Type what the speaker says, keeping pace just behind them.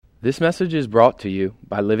This message is brought to you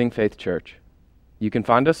by Living Faith Church. You can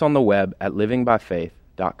find us on the web at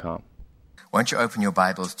livingbyfaith.com. Why don't you open your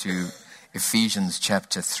Bibles to Ephesians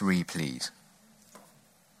chapter 3, please.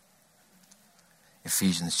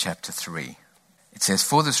 Ephesians chapter 3. It says,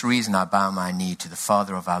 "For this reason I bow my knee to the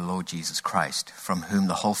Father of our Lord Jesus Christ, from whom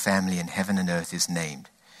the whole family in heaven and earth is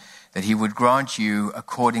named, that he would grant you,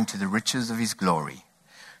 according to the riches of his glory,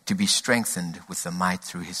 to be strengthened with the might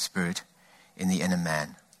through his Spirit in the inner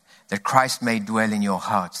man, that Christ may dwell in your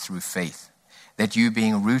hearts through faith, that you,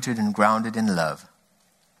 being rooted and grounded in love,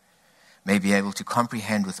 may be able to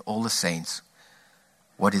comprehend with all the saints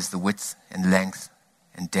what is the width and length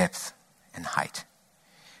and depth and height,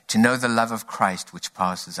 to know the love of Christ which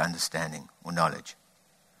passes understanding or knowledge,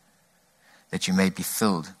 that you may be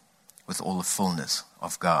filled with all the fullness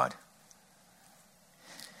of God."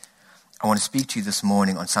 I want to speak to you this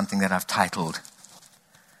morning on something that I've titled,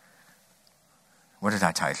 what did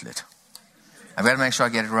I title it? I've got to make sure I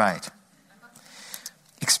get it right.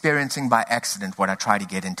 Experiencing by accident what I try to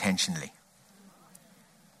get intentionally.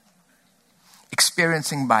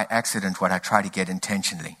 Experiencing by accident what I try to get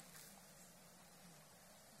intentionally.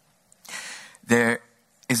 There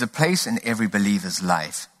is a place in every believer's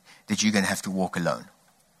life that you're going to have to walk alone.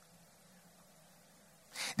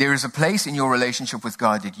 There is a place in your relationship with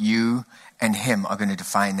God that you and him are going to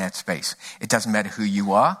define that space. It doesn't matter who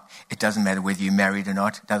you are. It doesn't matter whether you're married or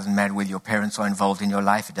not. It doesn't matter whether your parents are involved in your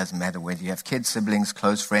life. It doesn't matter whether you have kids, siblings,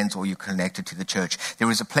 close friends, or you're connected to the church. There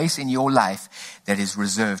is a place in your life that is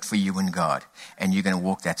reserved for you and God, and you're going to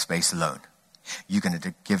walk that space alone. You're going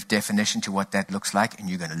to give definition to what that looks like, and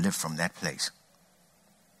you're going to live from that place.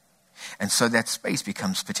 And so that space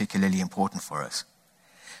becomes particularly important for us,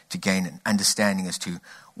 to gain an understanding as to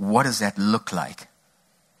what does that look like.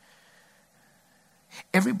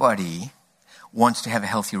 Everybody wants to have a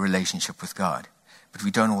healthy relationship with God, but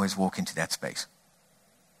we don't always walk into that space.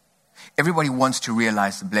 Everybody wants to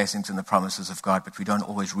realize the blessings and the promises of God, but we don't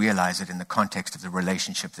always realize it in the context of the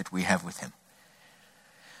relationship that we have with him.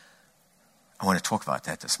 I want to talk about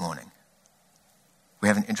that this morning. We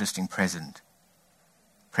have an interesting president.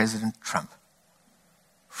 President Trump.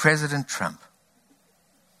 President Trump.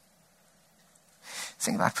 The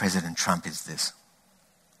thing about President Trump is this.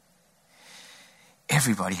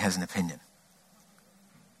 Everybody has an opinion.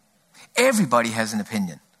 Everybody has an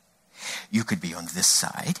opinion. You could be on this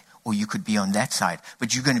side or you could be on that side,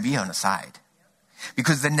 but you're going to be on a side.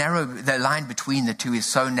 Because the line between the two is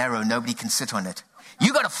so narrow, nobody can sit on it.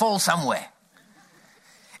 You got to fall somewhere.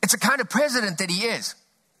 It's the kind of president that he is.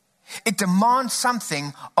 It demands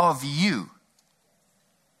something of you.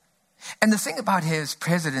 And the thing about his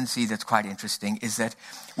presidency that's quite interesting is that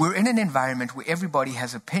we're in an environment where everybody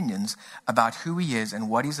has opinions about who he is and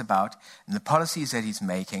what he's about and the policies that he's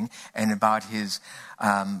making and about his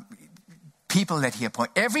people that he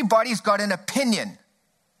appoints. Everybody's got an opinion.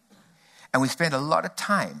 And we spend a lot of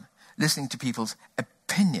time listening to people's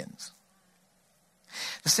opinions.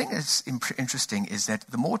 The thing that's interesting is that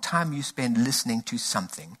the more time you spend listening to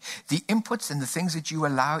something, the inputs and the things that you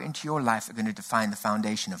allow into your life are going to define the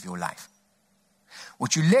foundation of your life.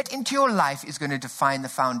 What you let into your life is going to define the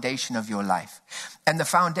foundation of your life. And the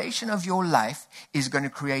foundation of your life is going to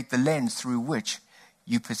create the lens through which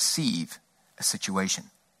you perceive a situation.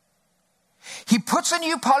 He puts a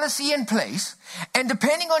new policy in place, and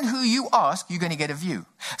depending on who you ask, you're going to get a view.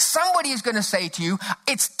 Somebody is going to say to you,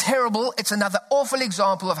 it's terrible, it's another awful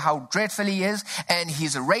example of how dreadful he is, and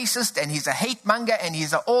he's a racist, and he's a hate monger, and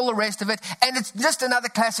he's all the rest of it, and it's just another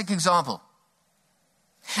classic example.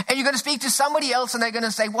 And you're going to speak to somebody else, and they're going to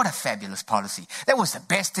say, what a fabulous policy. That was the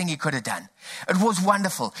best thing he could have done. It was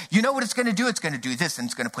wonderful. You know what it's going to do? It's going to do this, and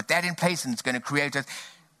it's going to put that in place, and it's going to create it.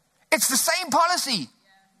 It's the same policy.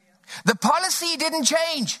 The policy didn't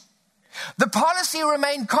change. The policy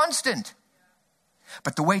remained constant.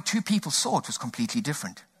 But the way two people saw it was completely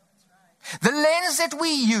different. The lens that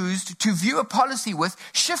we used to view a policy with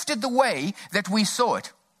shifted the way that we saw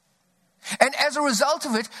it. And as a result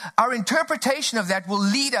of it, our interpretation of that will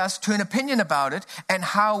lead us to an opinion about it and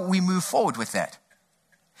how we move forward with that.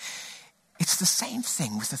 It's the same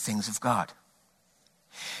thing with the things of God.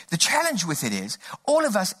 The challenge with it is, all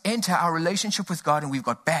of us enter our relationship with God and we've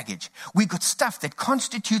got baggage. We've got stuff that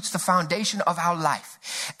constitutes the foundation of our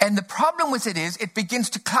life. And the problem with it is, it begins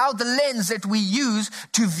to cloud the lens that we use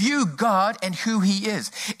to view God and who he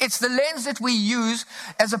is. It's the lens that we use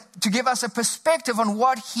to give us a perspective on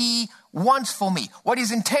what he wants for me, what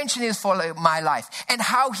his intention is for my life, and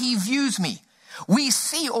how he views me. We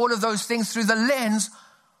see all of those things through the lens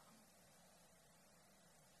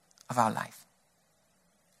of our life.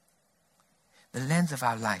 The lens of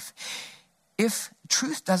our life. if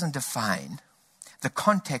truth doesn't define the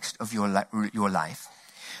context of your life,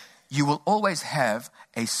 you will always have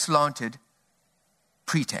a slanted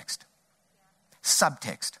pretext,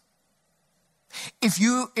 subtext. If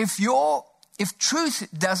truth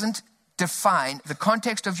doesn't define the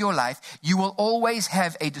context of your life, you will always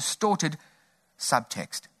have a distorted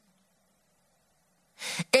subtext.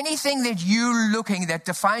 Anything that you're looking that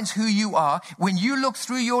defines who you are, when you look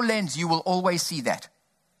through your lens, you will always see that.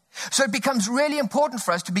 So it becomes really important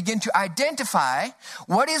for us to begin to identify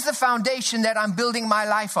what is the foundation that I'm building my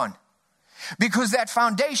life on. Because that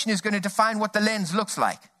foundation is going to define what the lens looks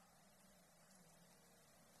like.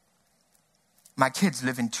 My kids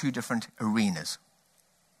live in two different arenas.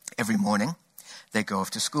 Every morning, they go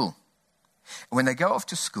off to school. And when they go off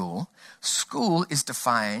to school, school is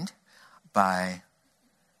defined by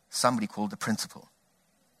somebody called the principal.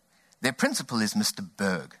 Their principal is Mr.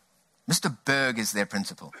 Berg. Mr. Berg is their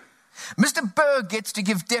principal. Mr. Berg gets to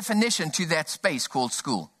give definition to that space called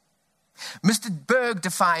school. Mr. Berg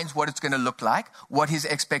defines what it's going to look like, what his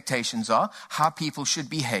expectations are, how people should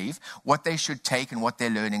behave, what they should take and what their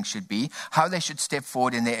learning should be, how they should step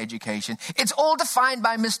forward in their education. It's all defined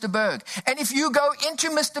by Mr. Berg. And if you go into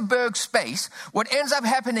Mr. Berg's space, what ends up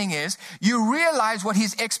happening is you realize what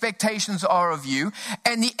his expectations are of you,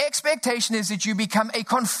 and the expectation is that you become a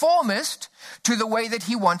conformist to the way that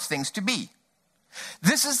he wants things to be.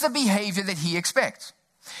 This is the behavior that he expects.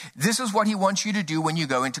 This is what he wants you to do when you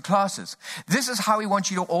go into classes. This is how he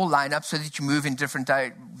wants you to all line up so that you move in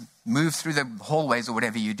move through the hallways or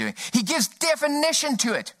whatever you're doing. He gives definition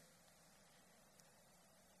to it.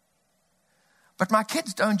 But my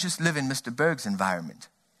kids don't just live in Mr. Berg's environment.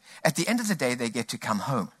 At the end of the day, they get to come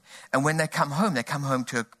home. And when they come home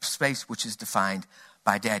to a space which is defined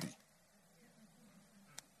by Daddy.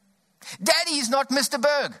 Daddy is not Mr.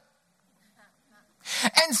 Berg.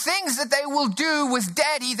 And things that they will do with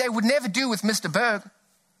Daddy, they would never do with Mr. Berg.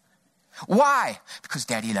 Why? Because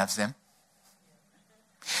Daddy loves them.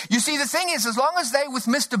 You see, the thing is, as long as they're with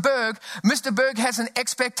Mr. Berg has an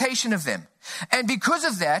expectation of them. And because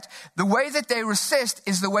of that, the way that they resist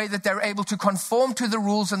is the way that they're able to conform to the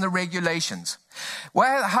rules and the regulations.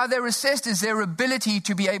 Well, how they resist is their ability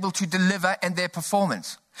to be able to deliver and their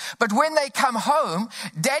performance. But when they come home,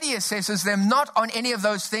 Daddy assesses them not on any of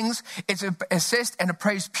those things. It's assessed and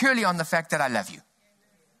appraised purely on the fact that I love you.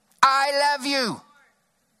 I love you.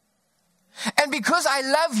 And because I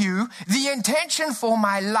love you, the intention for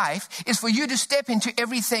my life is for you to step into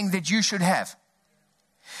everything that you should have.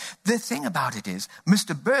 The thing about it is,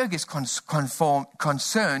 Mr. Berg is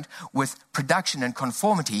concerned with production and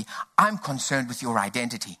conformity. I'm concerned with your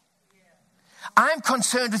identity. I'm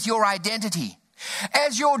concerned with your identity.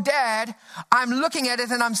 As your dad, I'm looking at it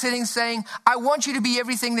and I'm sitting saying, I want you to be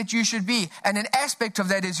everything that you should be. And an aspect of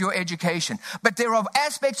that is your education. But there are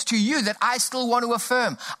aspects to you that I still want to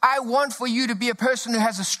affirm. I want for you to be a person who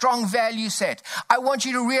has a strong value set. I want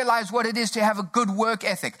you to realize what it is to have a good work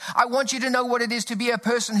ethic. I want you to know what it is to be a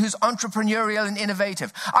person who's entrepreneurial and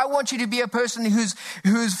innovative. I want you to be a person who's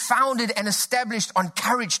founded and established on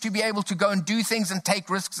courage to be able to go and do things and take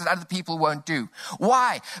risks that other people won't do.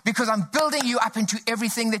 Why? Because I'm building you up into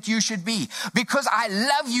everything that you should be. Because I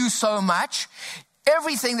love you so much,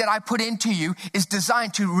 everything that I put into you is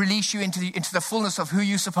designed to release you into the fullness of who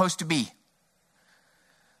you're supposed to be.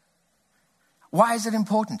 Why is it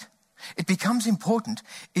important? It becomes important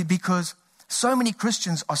because so many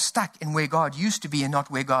Christians are stuck in where God used to be and not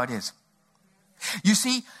where God is. You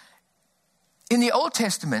see, in the Old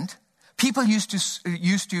Testament, people used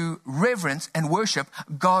to reverence and worship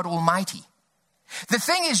God Almighty. The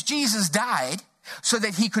thing is, Jesus died so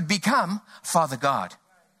that he could become Father God.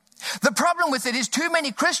 The problem with it is too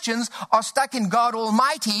many Christians are stuck in God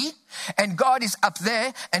Almighty, and God is up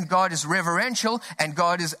there, and God is reverential, and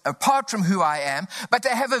God is apart from who I am. But they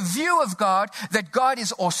have a view of God that God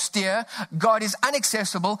is austere, God is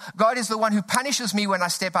inaccessible, God is the one who punishes me when I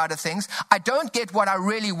step out of things. I don't get what I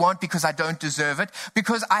really want because I don't deserve it,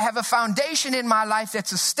 because I have a foundation in my life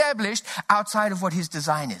that's established outside of what his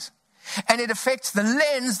design is. And it affects the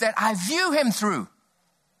lens that I view him through.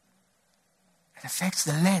 It affects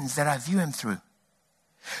the lens that I view him through.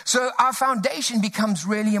 So our foundation becomes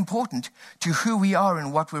really important to who we are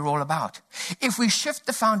and what we're all about. If we shift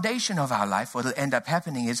the foundation of our life, what will end up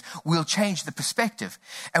happening is we'll change the perspective.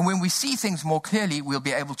 And when we see things more clearly, we'll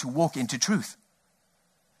be able to walk into truth.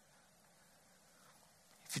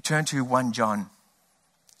 If you turn to 1 John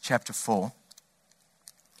chapter 4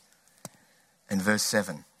 and verse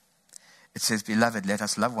 7. It says, "Beloved, let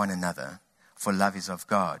us love one another, for love is of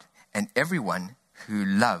God. And everyone who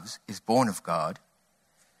loves is born of God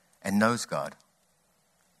and knows God."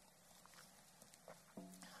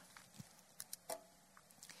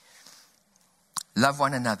 Love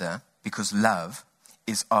one another because love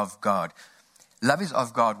is of God. Love is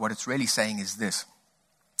of God. What it's really saying is this.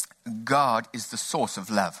 God is the source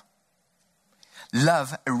of love.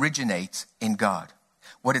 Love originates in God.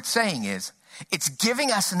 What it's saying is, it's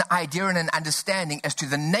giving us an idea and an understanding as to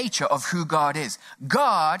the nature of who God is.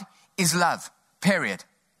 God is love, period.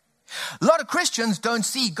 A lot of Christians don't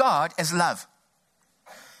see God as love.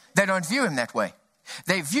 They don't view him that way.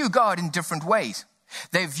 They view God in different ways.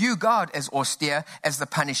 They view God as austere, as the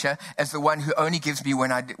punisher, as the one who only gives me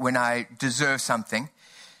when I deserve something.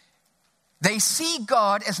 They see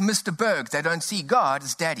God as Mr. Berg. They don't see God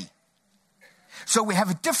as Daddy. So we have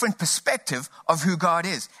a different perspective of who God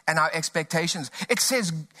is and our expectations. It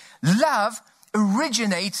says love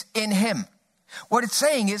originates in him. What it's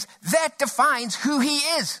saying is that defines who he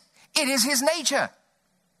is. It is his nature.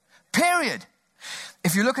 Period.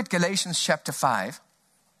 If you look at Galatians chapter 5,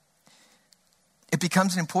 it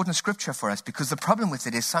becomes an important scripture for us because the problem with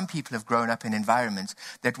it is some people have grown up in environments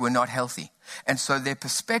that were not healthy. And so their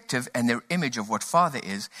perspective and their image of what father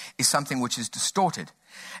is something which is distorted.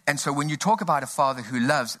 And so when you talk about a father who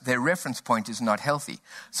loves, their reference point is not healthy.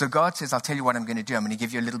 So God says, I'll tell you what I'm going to do. I'm going to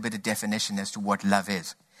give you a little bit of definition as to what love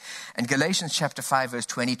is. And Galatians chapter 5 verse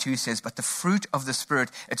 22 says, but the fruit of the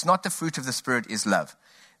Spirit, it's not the fruit of the Spirit is love.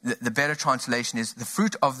 The better translation is the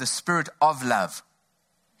fruit of the Spirit of love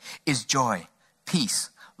is joy, peace,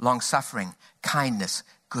 long-suffering, kindness,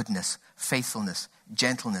 goodness, faithfulness,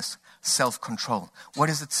 gentleness, self-control. What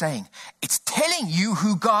is it saying? It's telling you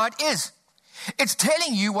who God is. It's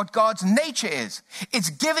telling you what God's nature is. It's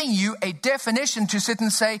giving you a definition to sit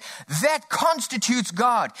and say, that constitutes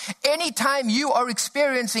God. Anytime you are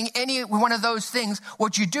experiencing any one of those things,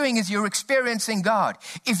 what you're doing is you're experiencing God.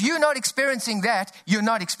 If you're not experiencing that, you're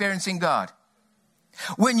not experiencing God.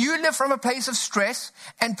 When you live from a place of stress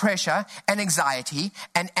and pressure and anxiety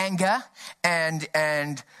and anger and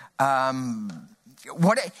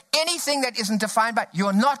anything that isn't defined by,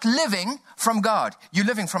 you're not living from God. You're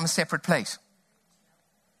living from a separate place.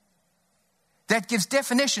 That gives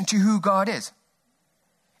definition to who God is.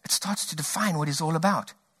 It starts to define what he's all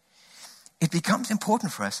about. It becomes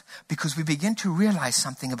important for us because we begin to realize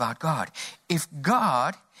something about God. If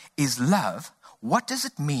God is love, what does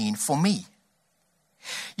it mean for me?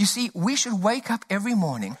 You see, we should wake up every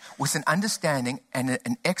morning with an understanding and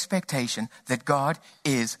an expectation that God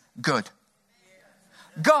is good.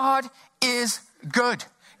 God is good.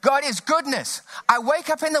 God is goodness. I wake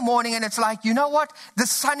up in the morning and it's like, you know what? The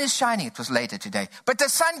sun is shining. It was later today, but the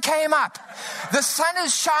sun came up. The sun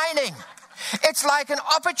is shining. It's like an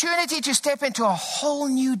opportunity to step into a whole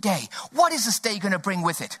new day. What is this day going to bring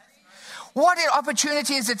with it? What an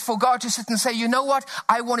opportunity is it for God to sit and say, you know what?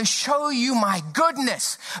 I want to show you my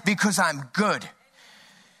goodness because I'm good.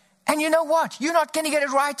 And you know what? You're not going to get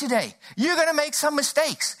it right today. You're going to make some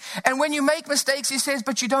mistakes. And when you make mistakes, he says,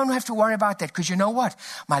 but you don't have to worry about that because you know what?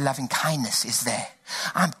 My loving kindness is there.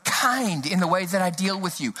 I'm kind in the way that I deal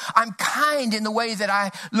with you. I'm kind in the way that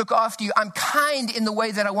I look after you. I'm kind in the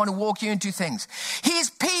way that I want to walk you into things. He's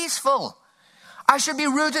peaceful. I should be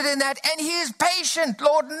rooted in that. And he is patient.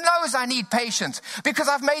 Lord knows I need patience because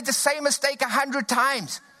I've made the same mistake 100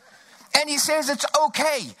 times. And he says, it's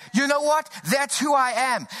okay. You know what? That's who I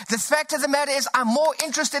am. The fact of the matter is, I'm more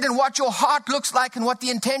interested in what your heart looks like and what the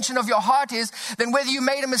intention of your heart is than whether you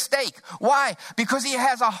made a mistake. Why? Because he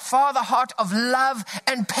has a father heart of love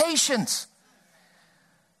and patience.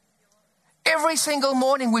 Every single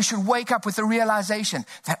morning we should wake up with the realization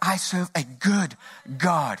that I serve a good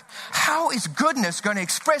God. How is goodness going to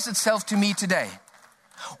express itself to me today?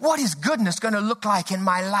 What is goodness going to look like in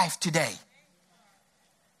my life today?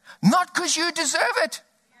 Not because you deserve it.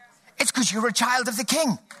 It's because you're a child of the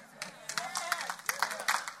King.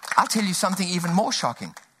 I'll tell you something even more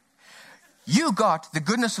shocking. You got the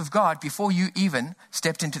goodness of God before you even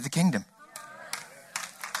stepped into the kingdom.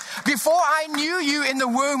 Before I knew you in the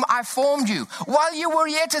womb, I formed you. While you were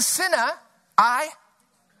yet a sinner,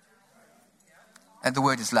 and the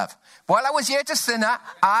word is love. While I was yet a sinner,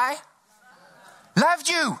 I loved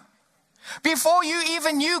you. Before you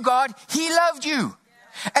even knew God, he loved you.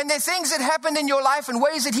 And there are things that happened in your life and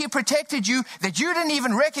ways that he protected you that you didn't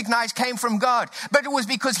even recognize came from God. But it was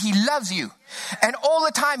because he loves you. And all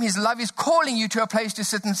the time his love is calling you to a place to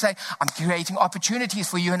sit and say, I'm creating opportunities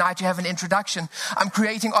for you and I to have an introduction. I'm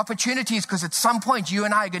creating opportunities because at some point you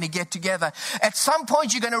and I are going to get together. At some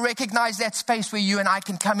point you're going to recognize that space where you and I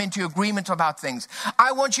can come into agreement about things.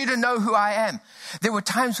 I want you to know who I am. There were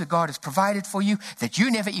times where God has provided for you that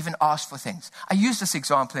you never even asked for things. I used this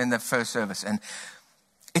example in the first service, and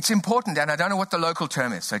it's important, and I don't know what the local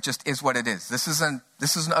term is, so it just is what it is. This is an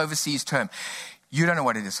overseas term. You don't know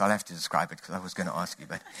what it is, so I'll have to describe it because I was going to ask you.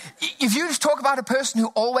 But if you just talk about a person who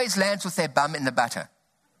always lands with their bum in the butter,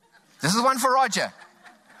 this is one for Roger.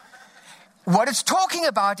 What it's talking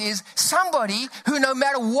about is somebody who, no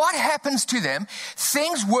matter what happens to them,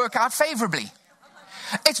 things work out favorably.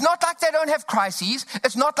 It's not like they don't have crises.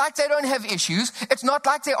 It's not like they don't have issues. It's not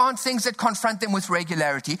like there aren't things that confront them with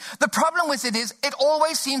regularity. The problem with it is it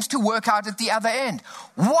always seems to work out at the other end.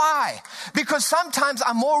 Why? Because sometimes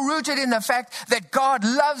I'm more rooted in the fact that God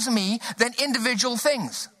loves me than individual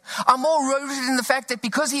things. I'm more rooted in the fact that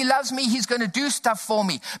because he loves me, he's going to do stuff for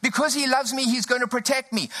me. Because he loves me, he's going to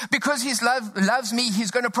protect me. Because he loves me,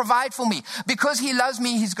 he's going to provide for me. Because he loves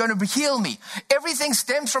me, he's going to heal me. Everything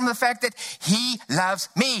stems from the fact that he loves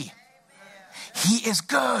me. He is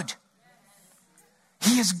good.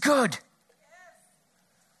 He is good.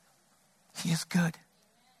 He is good.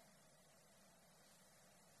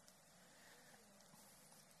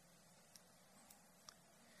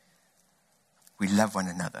 We love one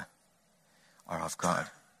another are of God.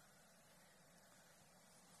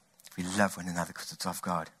 We love one another because it's of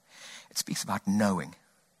God. It speaks about knowing.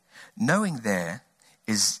 Knowing there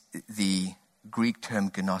is the Greek term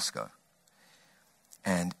gnosko.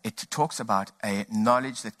 And it talks about a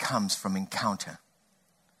knowledge that comes from encounter.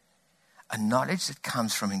 A knowledge that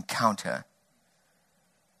comes from encounter.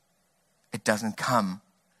 It doesn't come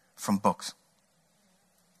from books.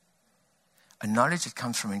 A knowledge that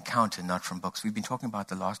comes from encounter, not from books. We've been talking about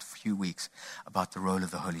the last few weeks about the role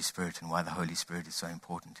of the Holy Spirit and why the Holy Spirit is so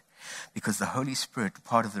important. Because the Holy Spirit,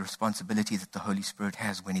 part of the responsibility that the Holy Spirit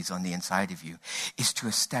has when he's on the inside of you, is to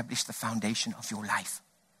establish the foundation of your life.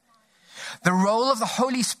 The role of the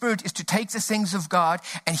Holy Spirit is to take the things of God,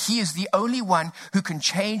 and he is the only one who can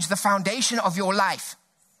change the foundation of your life.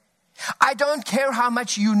 I don't care how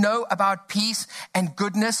much you know about peace and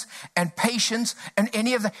goodness and patience and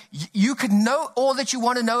any of that. You could know all that you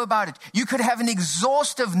want to know about it. You could have an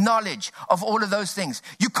exhaustive knowledge of all of those things.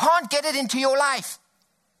 You can't get it into your life.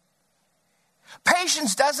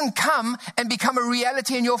 Patience doesn't come and become a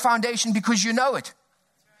reality in your foundation because you know it.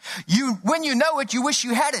 When you know it, you wish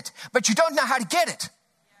you had it, but you don't know how to get it.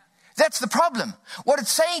 That's the problem. What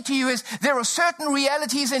it's saying to you is there are certain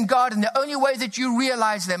realities in God, and the only way that you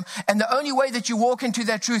realize them and the only way that you walk into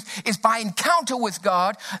that truth is by encounter with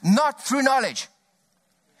God, not through knowledge.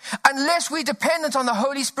 Unless we're dependent on the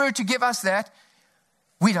Holy Spirit to give us that,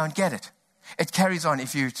 we don't get it. It carries on.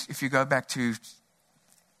 If you go back to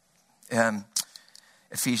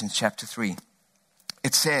Ephesians chapter 3,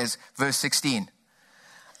 it says, verse 16,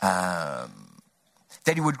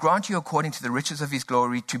 that he would grant you according to the riches of his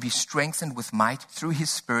glory to be strengthened with might through his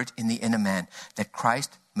Spirit in the inner man, that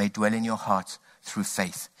Christ may dwell in your hearts through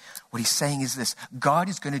faith. What he's saying is this: God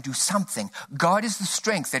is going to do something. God is the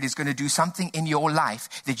strength that is going to do something in your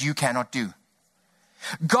life that you cannot do.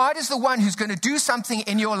 God is the one who's going to do something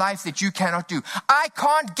in your life that you cannot do. I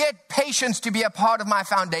can't get patience to be a part of my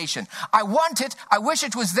foundation. I want it. I wish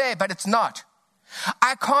it was there, but it's not.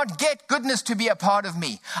 I can't get goodness to be a part of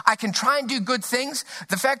me. I can try and do good things.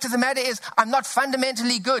 The fact of the matter is, I'm not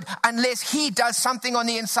fundamentally good unless he does something on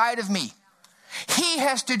the inside of me. He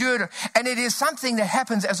has to do it. And it is something that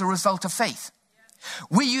happens as a result of faith.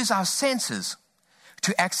 We use our senses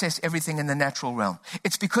to access everything in the natural realm.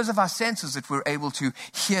 It's because of our senses that we're able to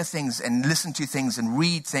hear things and listen to things and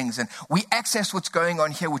read things. And we access what's going on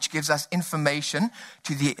here, which gives us information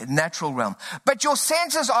to the natural realm. But your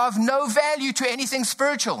senses are of no value to anything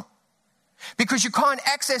spiritual because you can't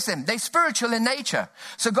access them. They're spiritual in nature.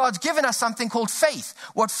 So God's given us something called faith.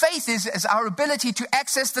 What faith is our ability to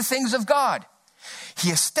access the things of God. He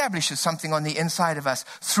establishes something on the inside of us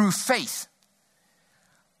through faith.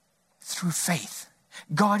 Through faith.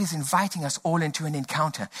 God is inviting us all into an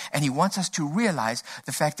encounter, and he wants us to realize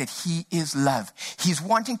the fact that he is love. He's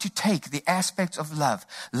wanting to take the aspects of love,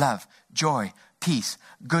 joy, peace,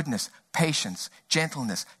 goodness, patience,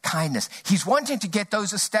 gentleness, kindness. He's wanting to get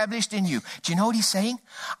those established in you. Do you know what he's saying?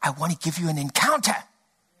 I want to give you an encounter.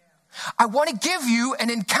 I want to give you an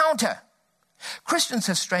encounter. Christians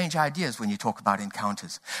have strange ideas when you talk about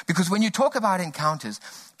encounters, because when you talk about encounters,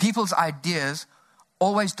 people's ideas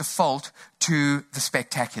always default to the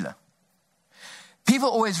spectacular. People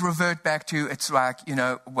always revert back to, it's like,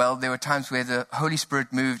 there were times where the Holy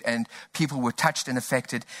Spirit moved and people were touched and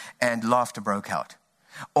affected and laughter broke out.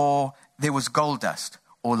 Or there was gold dust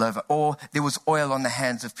all over. Or there was oil on the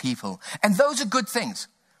hands of people. And those are good things.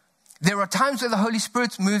 There are times where the Holy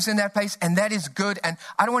Spirit moves in that place, and that is good. And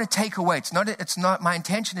I don't want to take away. It's not. My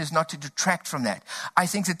intention is not to detract from that. I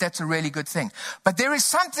think that that's a really good thing. But there is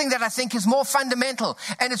something that I think is more fundamental,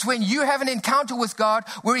 and it's when you have an encounter with God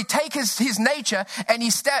where He takes His nature and He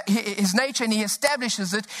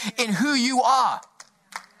establishes it in who you are.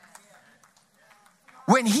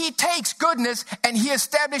 When He takes goodness and He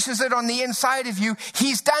establishes it on the inside of you,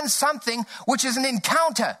 He's done something which is an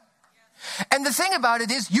encounter. And the thing about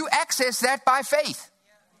it is, you access that by faith.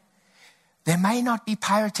 There may not be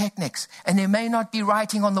pyrotechnics, and there may not be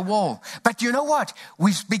writing on the wall. But you know what?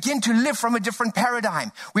 We begin to live from a different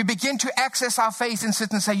paradigm. We begin to access our faith and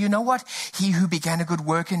sit and say, you know what? He who began a good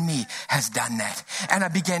work in me has done that. And I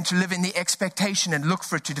began to live in the expectation and look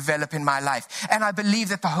for it to develop in my life. And I believe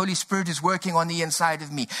that the Holy Spirit is working on the inside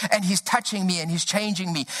of me. And He's touching me, and He's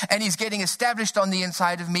changing me. And He's getting established on the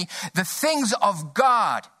inside of me. The things of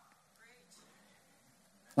God.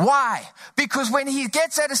 Why? Because when He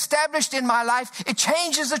gets that established in my life, it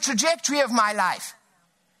changes the trajectory of my life.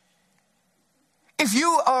 If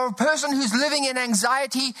you are a person who's living in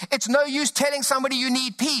anxiety, it's no use telling somebody you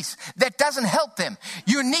need peace. That doesn't help them.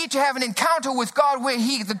 You need to have an encounter with God where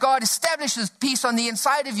God establishes peace on the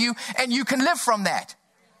inside of you, and you can live from that.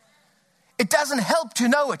 It doesn't help to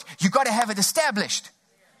know it. You've got to have it established.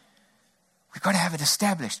 We've got to have it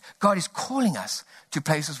established. God is calling us to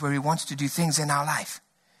places where He wants to do things in our life.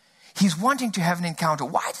 He's wanting to have an encounter.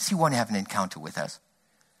 Why does He want to have an encounter with us?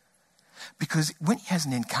 Because when He has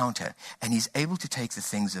an encounter and He's able to take the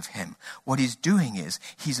things of Him, what He's doing is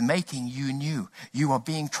He's making you new. You are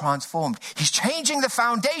being transformed. He's changing the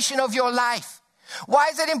foundation of your life. Why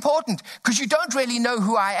is that important? Because you don't really know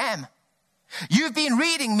who I am. You've been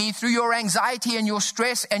reading me through your anxiety and your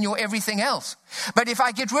stress and your everything else. But if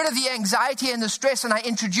I get rid of the anxiety and the stress and I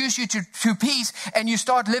introduce you to peace and you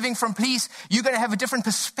start living from peace, you're going to have a different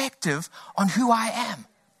perspective on who I am.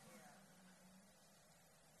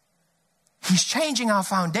 He's changing our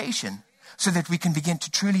foundation so that we can begin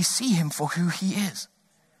to truly see Him for who He is.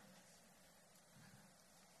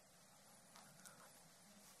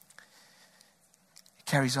 It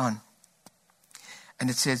carries on. And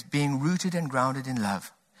it says, being rooted and grounded in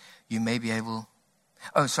love, you may be able...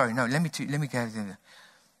 let me go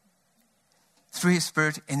through His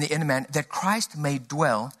Spirit in the inner man, that Christ may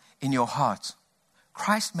dwell in your hearts.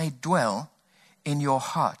 Christ may dwell in your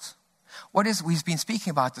hearts. We've been speaking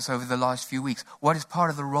about this over the last few weeks. What is part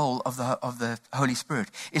of the role of the Holy Spirit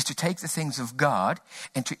is to take the things of God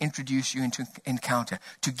and to introduce you into encounter,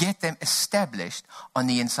 to get them established on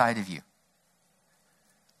the inside of you.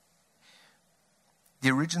 The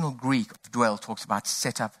original Greek of dwell talks about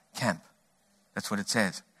set up camp. That's what it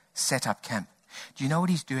says. Set up camp. Do you know what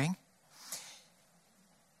He's doing?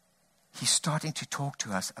 He's starting to talk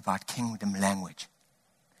to us about kingdom language.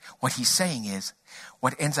 What He's saying is,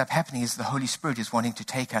 what ends up happening is the Holy Spirit is wanting to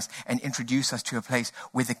take us and introduce us to a place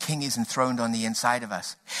where the King is enthroned on the inside of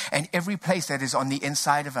us. And every place that is on the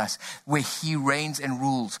inside of us, where He reigns and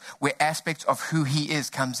rules, where aspects of who He is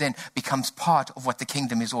comes in, becomes part of what the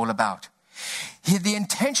kingdom is all about. The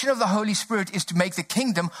intention of the Holy Spirit is to make the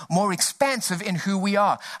kingdom more expansive in who we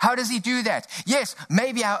are. How does He do that? Yes,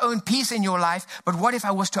 maybe I own peace in your life, but what if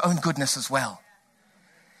I was to own goodness as well?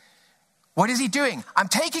 What is He doing? I'm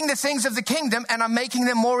taking the things of the kingdom and I'm making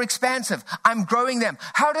them more expansive. I'm growing them.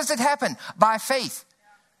 How does it happen? By faith.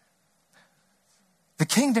 The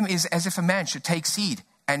kingdom is as if a man should take seed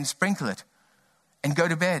and sprinkle it and go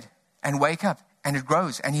to bed and wake up and it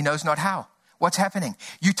grows and he knows not how. What's happening?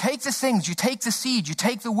 You take the things, you take the seed, you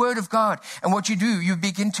take the word of God, and what you do, you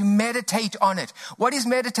begin to meditate on it. What is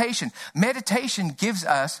meditation? Meditation gives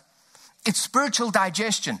us, it's spiritual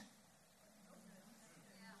digestion.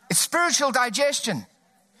 It's spiritual digestion.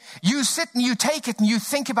 You sit and you take it and you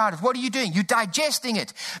think about it. What are you doing? You're digesting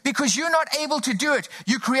it. Because you're not able to do it.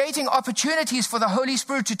 You're creating opportunities for the Holy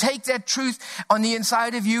Spirit to take that truth on the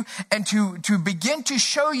inside of you and to begin to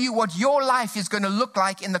show you what your life is going to look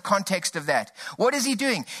like in the context of that. What is He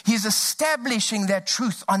doing? He's establishing that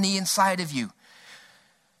truth on the inside of you.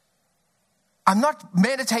 I'm not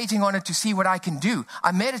meditating on it to see what I can do.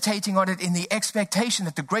 I'm meditating on it in the expectation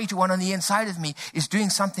that the greater one on the inside of me is doing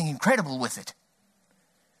something incredible with it.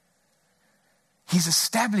 He's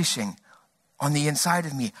establishing on the inside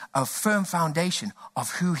of me a firm foundation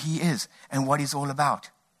of who He is and what He's all about.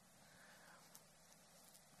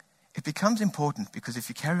 It becomes important because if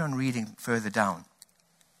you carry on reading further down,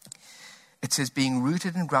 it says, being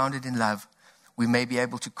rooted and grounded in love, we may be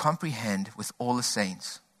able to comprehend with all the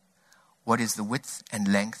saints what is the width and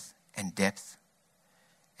length and depth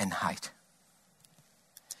and height.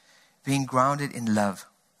 Being grounded in love.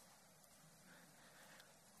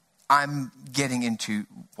 I'm getting into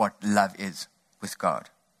what love is with God.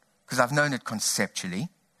 Because I've known it conceptually,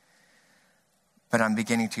 but I'm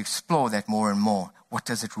beginning to explore that more and more. What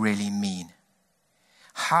does it really mean?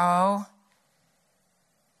 How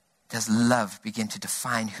does love begin to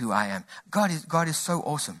define who I am? God is so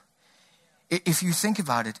awesome. If you think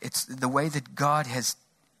about it, it's the way that God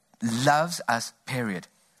loves us, period.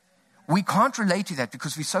 We can't relate to that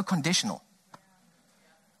because we're so conditional.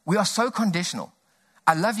 We are so conditional.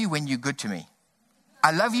 I love you when you're good to me.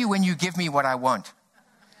 I love you when you give me what I want.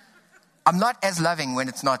 I'm not as loving when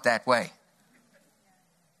it's not that way.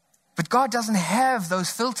 But God doesn't have those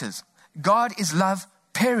filters. God is love,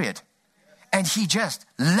 period. And he just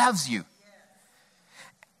loves you.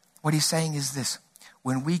 What he's saying is this.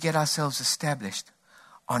 When we get ourselves established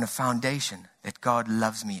on a foundation that God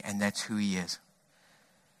loves me and that's who he is,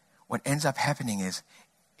 what ends up happening is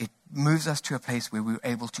it moves us to a place where we're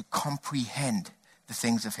able to comprehend the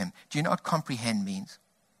things of him. Do you know what comprehend means?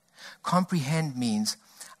 Comprehend means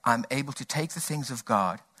I'm able to take the things of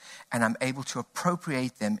God and I'm able to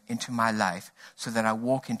appropriate them into my life so that I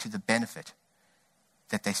walk into the benefit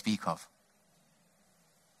that they speak of.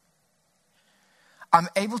 I'm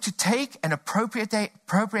able to take and appropriate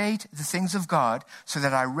the things of God so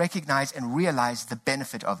that I recognize and realize the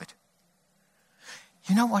benefit of it.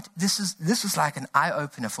 You know what? This was like an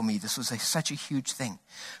eye-opener for me. This was such a huge thing.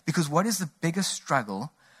 Because what is the biggest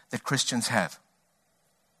struggle that Christians have?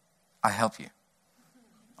 I'll help you.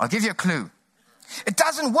 I'll give you a clue. It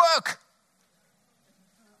doesn't work.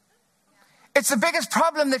 It's the biggest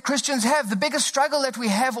problem that Christians have. The biggest struggle that we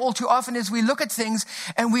have all too often is we look at things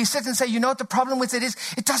and we sit and say, you know what the problem with it is?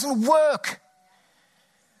 It doesn't work.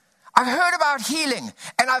 I've heard about healing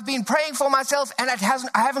and I've been praying for myself and I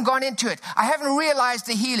haven't gone into it. I haven't realized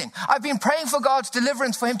the healing. I've been praying for God's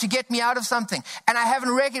deliverance for him to get me out of something and I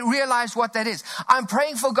haven't realized what that is. I'm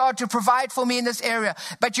praying for God to provide for me in this area.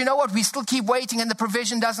 But you know what? We still keep waiting and the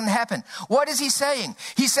provision doesn't happen. What is he saying?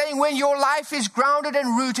 He's saying when your life is grounded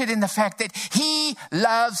and rooted in the fact that he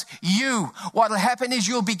loves you, what will happen is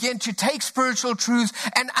you'll begin to take spiritual truths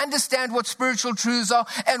and understand what spiritual truths are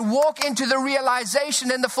and walk into the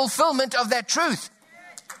realization and the fulfillment of that truth.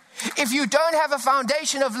 If you don't have a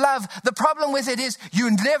foundation of love, the problem with it is you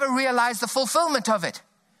never realize the fulfillment of it.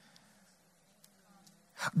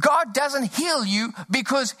 God doesn't heal you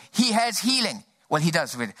because he has healing. Well, he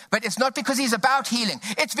does, but it's not because he's about healing.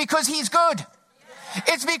 It's because he's good.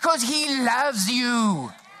 It's because he loves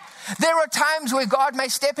you. There are times where God may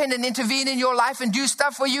step in and intervene in your life and do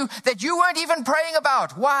stuff for you that you weren't even praying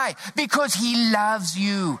about. Why? Because he loves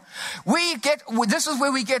you. This is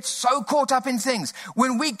where we get so caught up in things.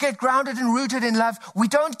 When we get grounded and rooted in love, we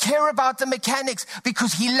don't care about the mechanics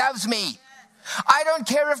because he loves me. I don't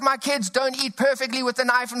care if my kids don't eat perfectly with a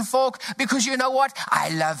knife and fork because you know what? I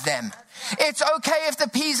love them. It's okay if the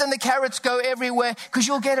peas and the carrots go everywhere because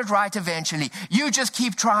you'll get it right eventually. You just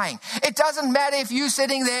keep trying. It doesn't matter if you're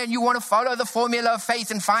sitting there and you want to follow the formula of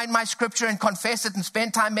faith and find my scripture and confess it and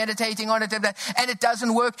spend time meditating on it and it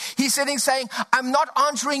doesn't work. He's sitting saying, I'm not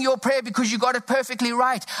answering your prayer because you got it perfectly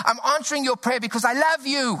right. I'm answering your prayer because I love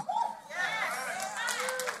you.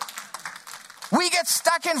 We get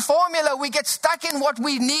stuck in formula. We get stuck in what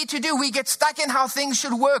we need to do. We get stuck in how things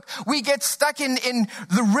should work. We get stuck in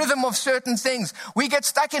the rhythm of certain things. We get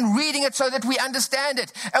stuck in reading it so that we understand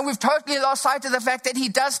it. And we've totally lost sight of the fact that he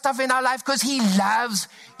does stuff in our life because he loves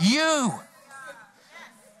you.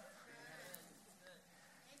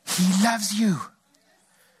 He loves you.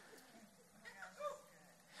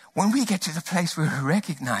 When we get to the place where we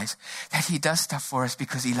recognize that he does stuff for us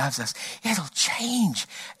because he loves us, it'll change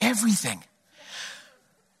everything.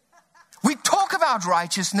 We talk about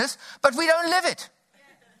righteousness, but we don't live it.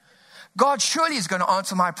 God surely is going to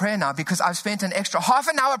answer my prayer now because I've spent an extra half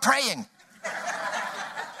an hour praying.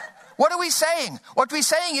 What are we saying? What we're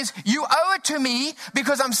saying is, you owe it to me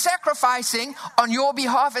because I'm sacrificing on your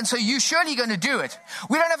behalf, and so you're surely going to do it.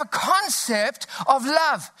 We don't have a concept of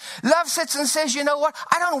love. Love sits and says, you know what?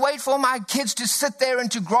 I don't wait for my kids to sit there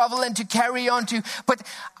and to grovel and to carry on to, but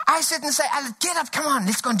I sit and say, get up, come on,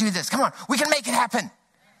 let's go and do this. Come on, we can make it happen.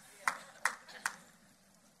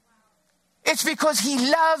 It's because he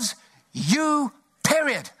loves you,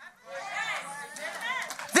 period.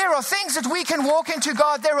 There are things that we can walk into,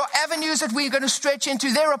 God. There are avenues that we're going to stretch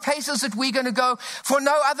into. There are places that we're going to go for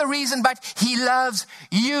no other reason but he loves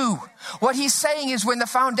you. What he's saying is when the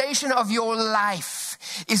foundation of your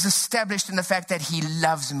life is established in the fact that he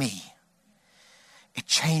loves me, it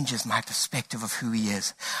changes my perspective of who he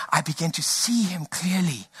is. I begin to see him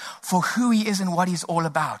clearly for who he is and what he's all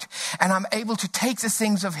about. And I'm able to take the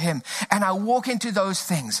things of him and I walk into those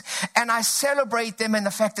things and I celebrate them and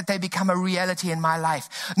the fact that they become a reality in my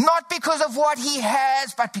life. Not because of what he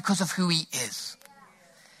has, but because of who he is.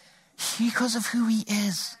 Because of who he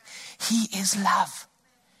is. He is love.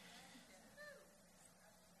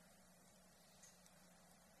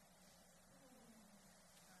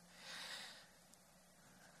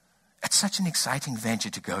 It's such an exciting venture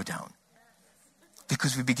to go down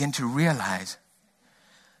because we begin to realize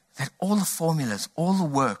that all the formulas, all the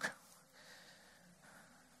work,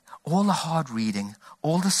 all the hard reading,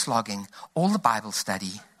 all the slogging, all the Bible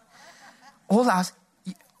study, all ours,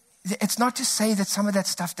 it's not to say that some of that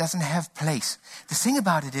stuff doesn't have place. The thing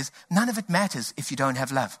about it is none of it matters if you don't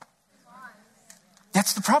have love.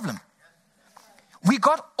 That's the problem. We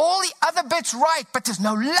got all the other bits right, but there's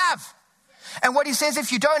no love. And what he says,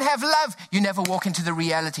 if you don't have love, you never walk into the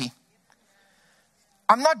reality.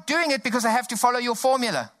 I'm not doing it because I have to follow your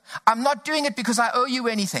formula. I'm not doing it because I owe you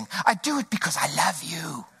anything. I do it because I love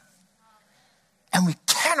you. And we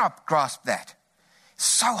cannot grasp that. It's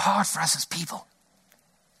so hard for us as people.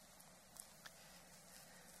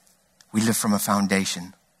 We live from a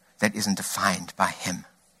foundation that isn't defined by him.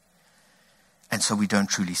 And so we don't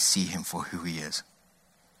truly see him for who he is.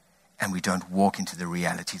 And we don't walk into the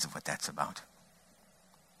realities of what that's about.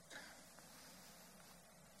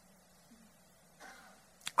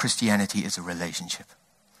 Christianity is a relationship.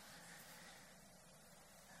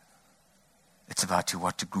 It's about to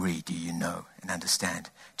what degree do you know and understand?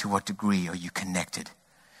 To what degree are you connected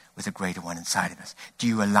with a greater one inside of us? Do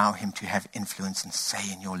you allow him to have influence and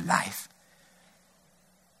say in your life?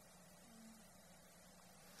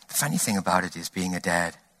 The funny thing about it is being a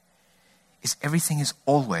dad is everything is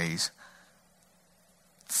always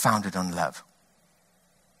founded on love.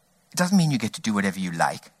 It doesn't mean you get to do whatever you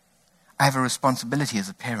like. I have a responsibility as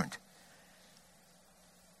a parent.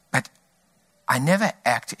 But I never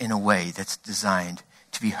act in a way that's designed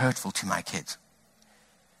to be hurtful to my kids.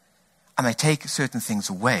 I may take certain things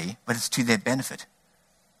away, but it's to their benefit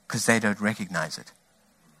because they don't recognize it.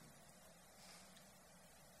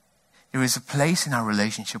 There is a place in our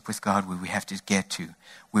relationship with God where we have to get to,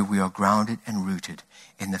 where we are grounded and rooted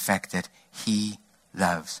in the fact that he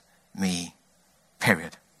loves me,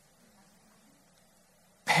 period.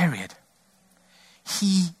 Period.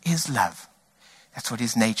 He is love. That's what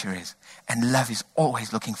his nature is. And love is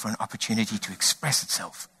always looking for an opportunity to express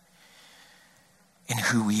itself in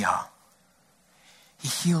who we are. He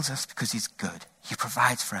heals us because he's good. He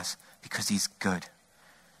provides for us because he's good.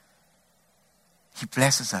 He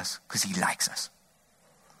blesses us because he likes us.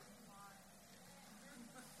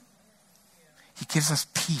 He gives us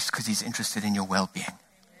peace because he's interested in your well-being.